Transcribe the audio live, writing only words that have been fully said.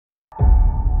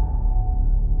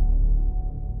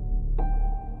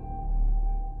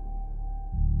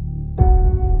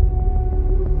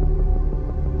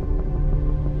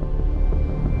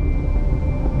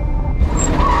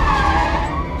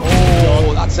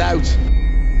out.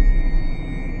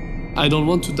 I don't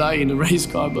want to die in a race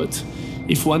car, but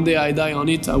if one day I die on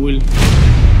it, I will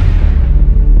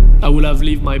have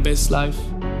lived my best life.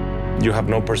 You have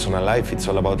no personal life, it's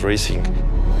all about racing.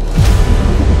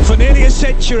 For nearly a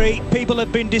century, people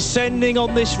have been descending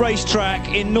on this racetrack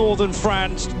in northern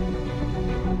France.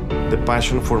 The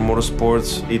passion for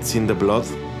motorsports, it's in the blood.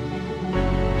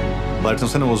 Bruno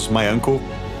Senna was my uncle,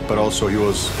 but also he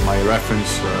was my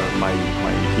reference, my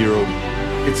hero.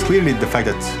 It's clearly the fact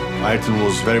that Ayrton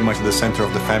was very much at the center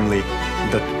of the family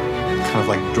that kind of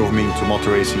like drove me into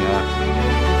motor racing.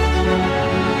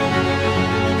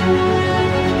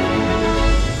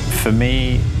 For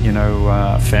me, you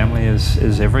know, family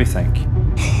is everything.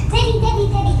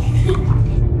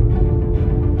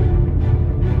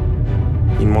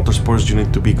 In motorsports, you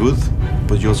need to be good,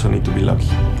 but you also need to be lucky.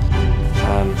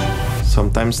 And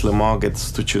sometimes Le Mans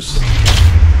gets to choose.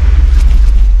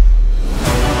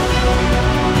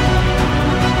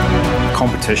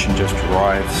 Competition just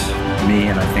drives me,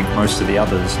 and I think most of the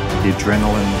others. The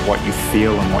adrenaline, what you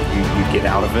feel and what you get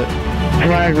out of it.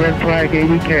 Flag, red flag,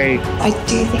 80K. I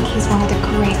do think he's one of the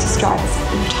greatest drivers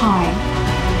of all time.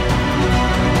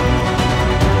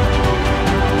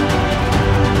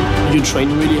 You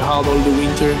train really hard all the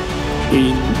winter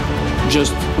in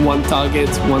just one target,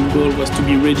 one goal was to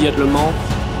be ready at Le Mans.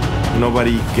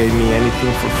 Nobody gave me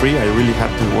anything for free. I really had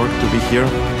to work to be here.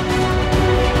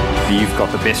 You've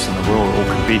got the best in the world all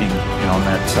competing, you know, on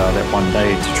that one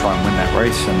day to try and win that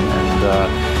race, and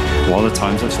a lot of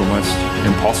times it's almost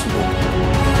impossible.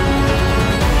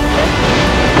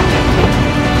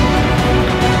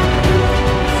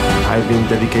 I've been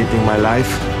dedicating my life,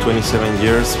 27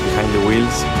 years behind the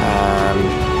wheels, and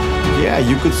yeah,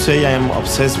 you could say I am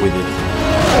obsessed with it.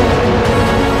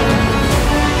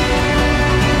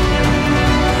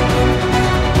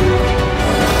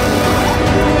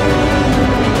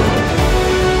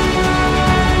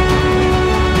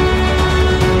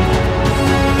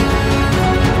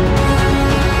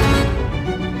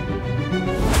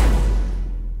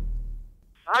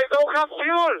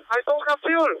 I don't have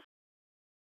fuel!